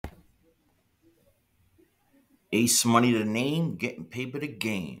Ace Money the name, getting paper the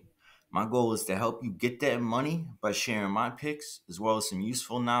game. My goal is to help you get that money by sharing my picks as well as some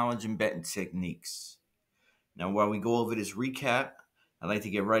useful knowledge and betting techniques. Now, while we go over this recap, I'd like to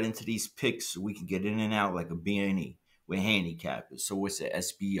get right into these picks so we can get in and out like a BNE. We're handicappers, so it's a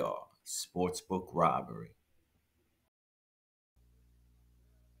SBR, Sportsbook Robbery.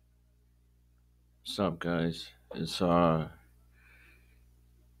 What's up, guys? It's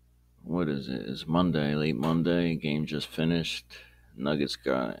what is it? It's Monday, late Monday. Game just finished. Nuggets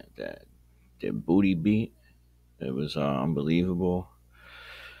got that their booty beat. It was unbelievable.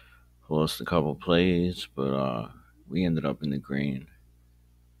 Lost a couple plays, but we ended up in the green.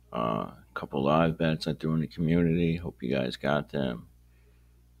 A couple live bets I threw in the community. Hope you guys got them.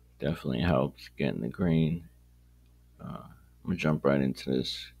 Definitely helped get in the green. I'm gonna jump right into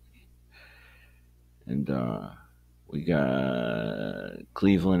this, and we got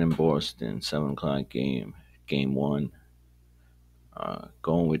Cleveland and Boston, 7 o'clock game, game one.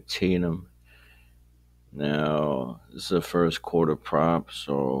 Going with Tatum. Now, this is a first quarter prop,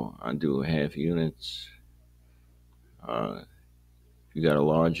 so I do half units. Uh, if you got a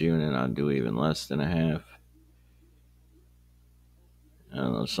large unit, I do even less than a half. I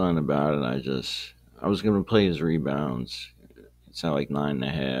don't know, something about it. I was going to play his rebounds. It's at like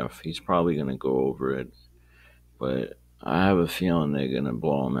 9.5. He's probably going to go over it, but I have a feeling they're going to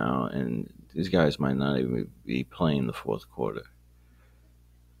blow him out, and these guys might not even be playing the fourth quarter.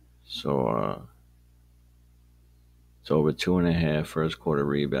 So, it's over 2.5 first quarter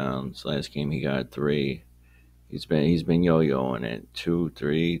rebounds. Last game he got three. He's been yo-yoing it 2,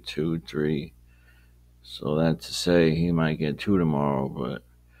 3, 2, 3. So that's to say he might get two tomorrow, but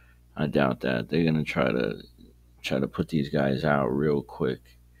I doubt that. They're gonna try to put these guys out real quick.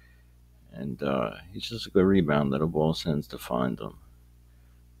 And he's just a good rebounder. The ball sends to find him.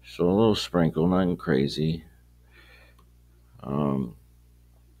 So a little sprinkle, nothing crazy. Um,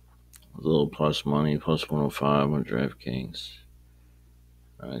 a little plus money, plus 105 on DraftKings.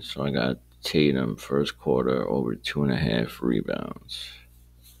 All right, so I got Tatum first quarter over 2.5 rebounds.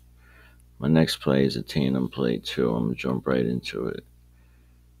 My next play is a Tatum play too. I'm gonna jump right into it.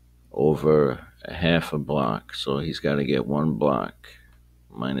 Over a half a block, so he's got to get one block.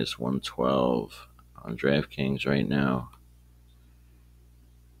 Minus 112 on DraftKings right now.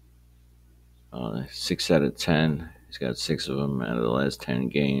 6 out of 10. He's got 6 of them out of the last 10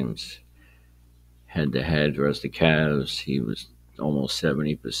 games. Head to head versus the Cavs, he was almost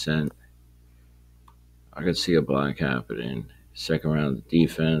 70%. I could see a block happening. Second round of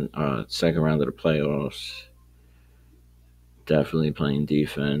defense, second round of the playoffs. Definitely playing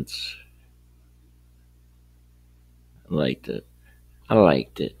defense. I liked it. I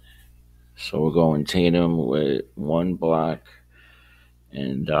liked it. So we're going Tatum with one block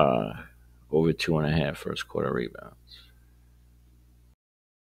and over 2.5 first quarter rebounds.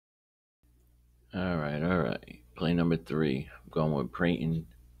 All right. Play number three. I'm going with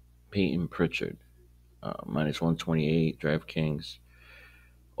Peyton Pritchard. Minus 128 DraftKings.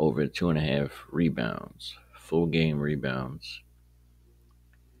 Over 2.5 rebounds. Full game rebounds.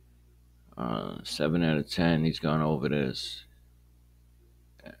 7 out of 10. He's gone over this.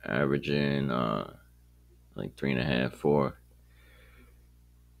 Averaging like 3.5, 4.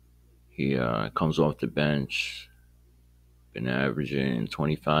 He comes off the bench. Been averaging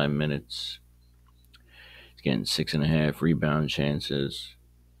 25 minutes. He's getting 6.5 rebound chances.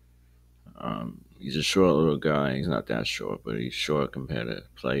 He's a short little guy. He's not that short, but he's short compared to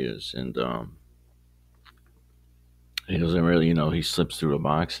players. And he doesn't really, he slips through the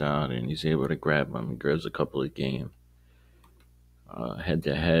box out and he's able to grab him. He grabs a couple of game. Head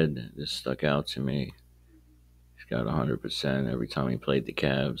to head, this stuck out to me. He's got 100% every time he played the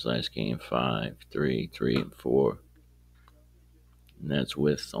Cavs. Last game, 5, 3, 3, and 4. And that's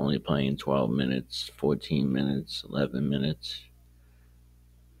with only playing 12 minutes, 14 minutes, 11 minutes.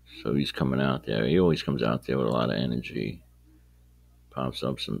 So he's coming out there. He always comes out there with a lot of energy. Pops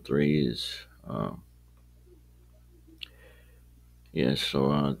up some threes. Yeah,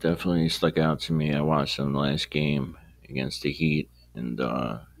 so definitely stuck out to me. I watched him last game against the Heat, and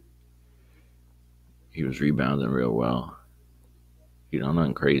he was rebounding real well.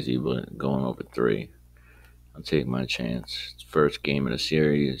 Nothing crazy, but going over three. I'll take my chance. It's first game of the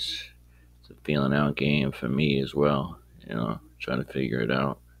series. It's a feeling out game for me as well. Trying to figure it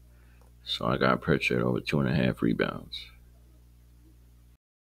out. So I got Pritchard over 2.5 rebounds.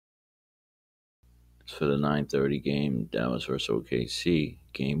 As for the 9:30 game, Dallas versus OKC,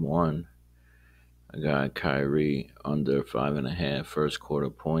 game one. I got Kyrie under 5.5 first quarter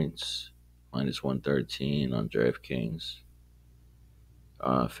points, minus 113 on DraftKings.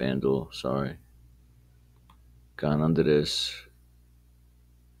 FanDuel, sorry. Gone under this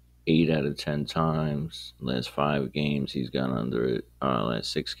 8 out of 10 times. Last 5 games, he's gone under it.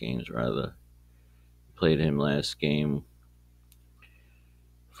 Last 6 games, rather. Played him last game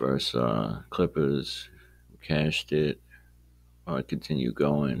versus Clippers. Cashed it. Continue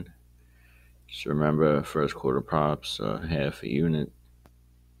going. Just remember, first quarter props, half a unit.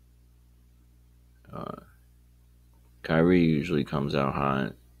 Kyrie usually comes out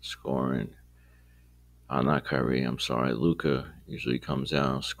hot, scoring. Not Kyrie, I'm sorry. Luka usually comes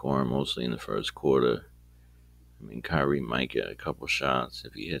out scoring mostly in the first quarter. I mean, Kyrie might get a couple shots.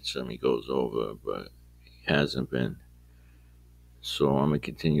 If he hits them, he goes over, but he hasn't been. So I'm going to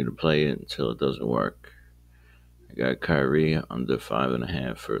continue to play it until it doesn't work. I got Kyrie under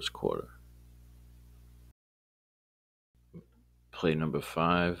 5.5 first quarter. Play number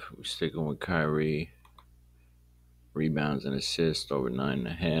 5, we're sticking with Kyrie. Rebounds and assists over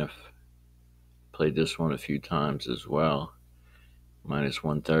 9.5. Played this one a few times as well. Minus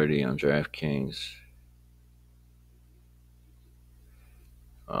 130 on DraftKings.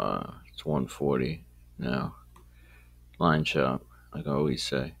 It's 140 now. Line chop, like I always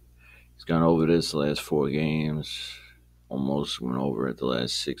say. He's gone over this the last 4 games. Almost went over it the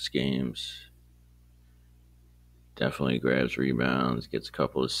last 6 games. Definitely grabs rebounds, gets a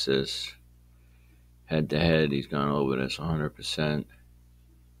couple assists. Head to head, he's gone over this 100%.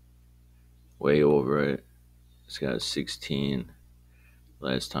 Way over it. He's got 16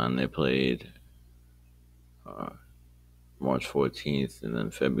 last time they played. March 14th, and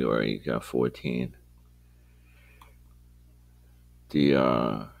then February he got 14. The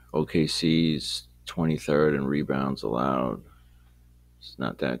OKC's 23rd in rebounds allowed. It's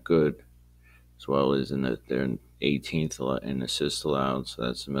not that good, as well as in that they're 18th in assists allowed, so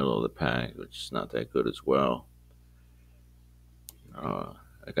that's the middle of the pack, which is not that good as well.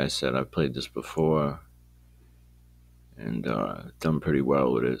 Like I said, I've played this before and done pretty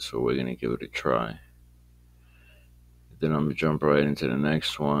well with it, so we're going to give it a try. Then I'm going to jump right into the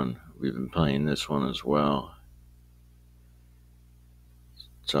next one. We've been playing this one as well.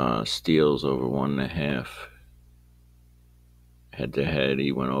 It's steals over 1.5. Head to head,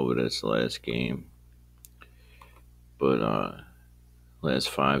 he went over this last game. But last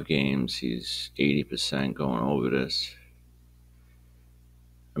 5 games, he's 80% going over this.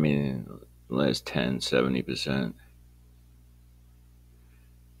 I mean, last 10, 70%.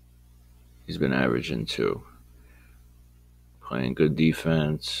 He's been averaging 2. Playing good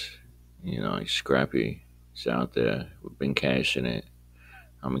defense. He's scrappy. He's out there. We've been cashing it.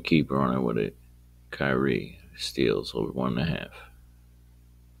 I'm going to keep running with it. Kyrie steals over 1.5.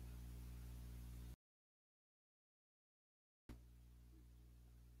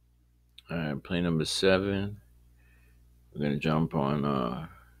 All right, play number 7. We're going to jump on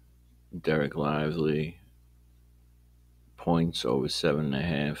Derek Lively. Points over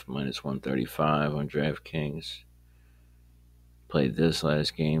 7.5, minus 135 on DraftKings. Played this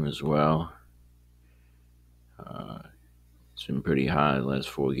last game as well. It's been pretty high the last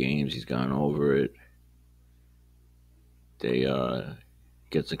 4 games. He's gone over it. They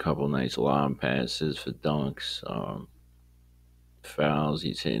gets a couple nice lob passes for dunks, fouls.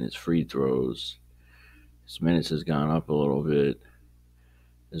 He's hitting his free throws. His minutes has gone up a little bit,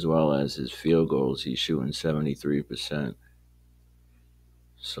 as well as his field goals. He's shooting 73%.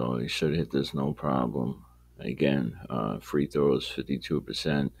 So he should hit this no problem. Again, free throws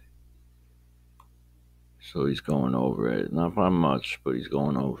 52%. So he's going over it. Not by much, but he's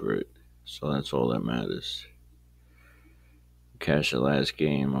going over it. So that's all that matters. Cash the last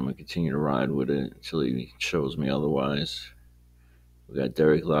game. I'm going to continue to ride with it until he shows me otherwise. We got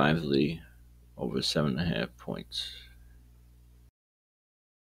Derek Lively over 7.5 points.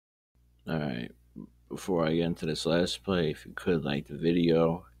 All right. Before I get into this last play, if you could like the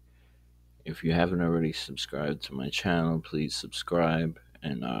video. If you haven't already subscribed to my channel, please subscribe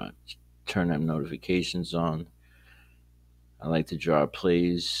and turn them notifications on. I like to draw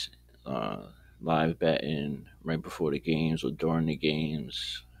plays, live betting right before the games or during the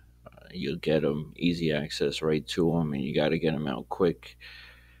games. You'll get them, easy access right to them, and you got to get them out quick.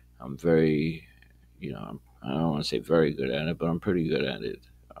 I'm very, I don't want to say very good at it, but I'm pretty good at it.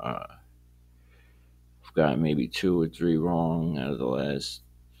 I've got maybe 2 or 3 wrong out of the last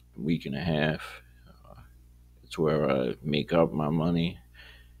week and a half. It's where I make up my money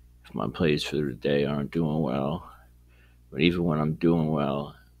if my plays for the day aren't doing well. But even when I'm doing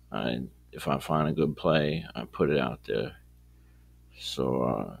well, if I find a good play, I put it out there.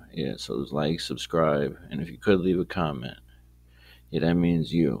 So, so like, subscribe, and if you could leave a comment. Yeah, that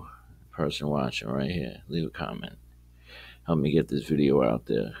means you, the person watching right here. Leave a comment. Help me get this video out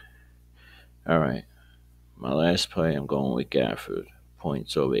there. All right, My last play, I'm going with Gafford.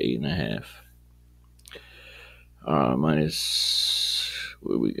 Points over 8.5.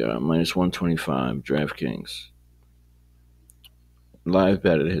 What we got? Minus 125. DraftKings. Live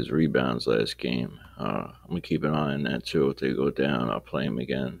betted his rebounds last game. I'm gonna keep an eye on that too. If they go down, I'll play him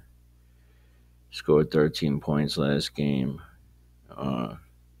again. Scored 13 points last game. Uh,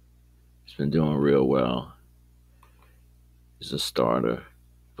 he's been doing real well. He's a starter.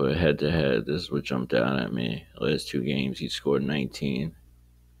 But head to head, this is what jumped out at me. The last 2 games, he scored 19.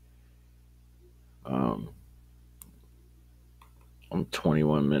 On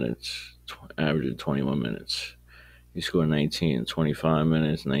 21 minutes, averaging 21 minutes. He scored 19 in 25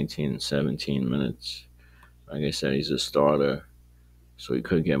 minutes, 19 in 17 minutes. Like I said, he's a starter, so he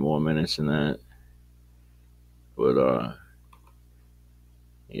could get more minutes than that. But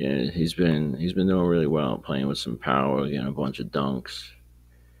yeah, he's been doing really well, playing with some power, getting a bunch of dunks.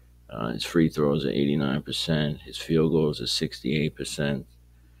 His free throws are 89%. His field goals are 68%.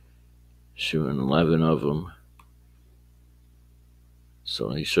 Shooting 11 of them.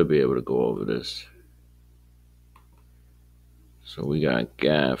 So he should be able to go over this. So we got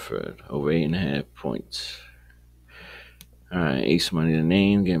Gafford over 8.5 points. All right, Ace Money the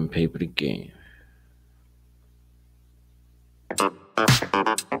name, getting paper the game.